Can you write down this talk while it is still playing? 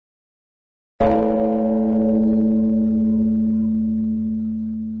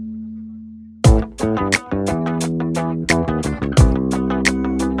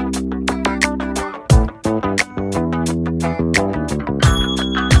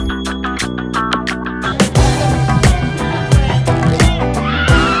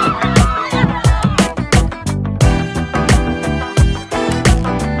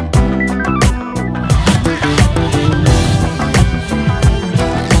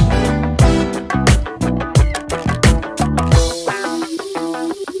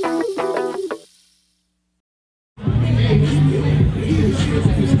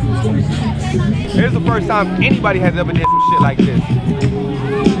Here's the first time anybody has ever did some shit like this.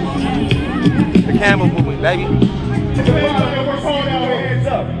 The CAMBO movement, baby.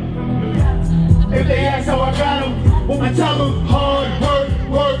 If they ask how I got them, when I tell them hard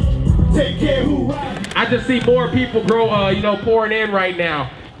work, take care who I just see more people grow, you know, pouring in right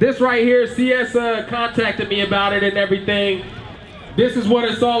now. This right here, CS contacted me about it and everything. This is what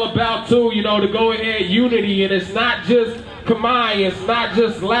it's all about too, you know, to go ahead, unity, and it's not just Khmer, it's not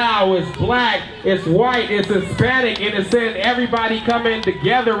just Lao, it's black, it's white, it's Hispanic, and it's saying everybody coming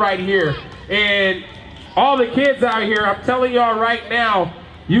together right here. And all the kids out here, I'm telling y'all right now,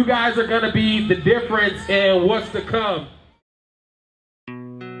 you guys are gonna be the difference in what's to come.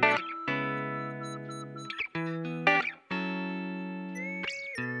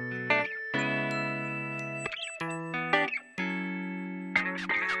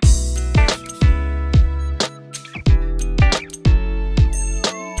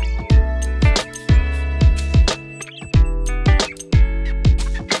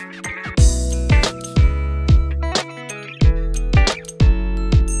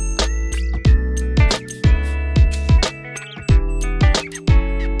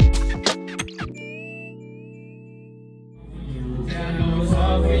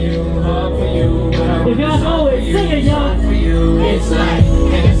 If y'all know it, sing it, y'all. It's like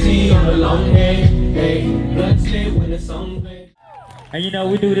Tennessee on a long day. Hey, let's live when the song plays. And you know,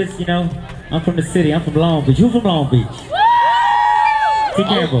 we do this, you know. I'm from the city, I'm from Long Beach. Who's from Long Beach?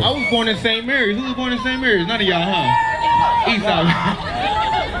 I was born in St. Mary's. Who was born in St. Mary's? None of y'all, huh? East side.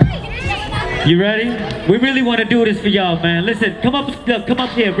 You ready? We really want to do this for y'all, man. Listen, come up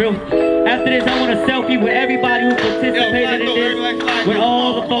here, bro. After this, I want a selfie with everybody who participated in this, with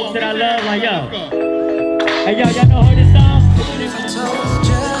all the folks that I love, like yo. Hey, y'all know heard this song? What if I told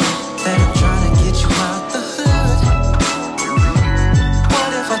you that I'm trying to get you out the hood?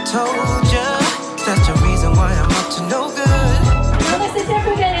 What if I told you that's the reason why I'm up to no good? Melissa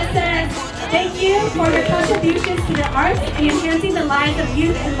Timberman says, thank you for your contributions to the arts and enhancing the lives of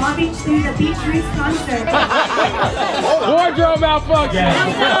youth in Long Beach through the Beach Roots concert. Wardrobe malfunction.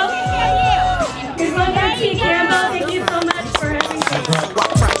 Here's one for Team CAMBO. Thank you so much for everything.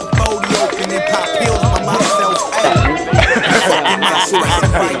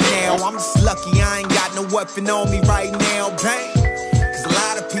 Right now, I'm just lucky I ain't got no weapon on me right now, bang. Cause a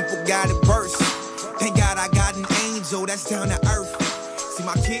lot of people got it worse. Thank God I got an angel that's down to earth. See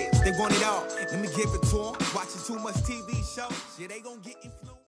my kids, they want it all. Let me give it to them. Watching too much TV shows, yeah, they gon' get influenced.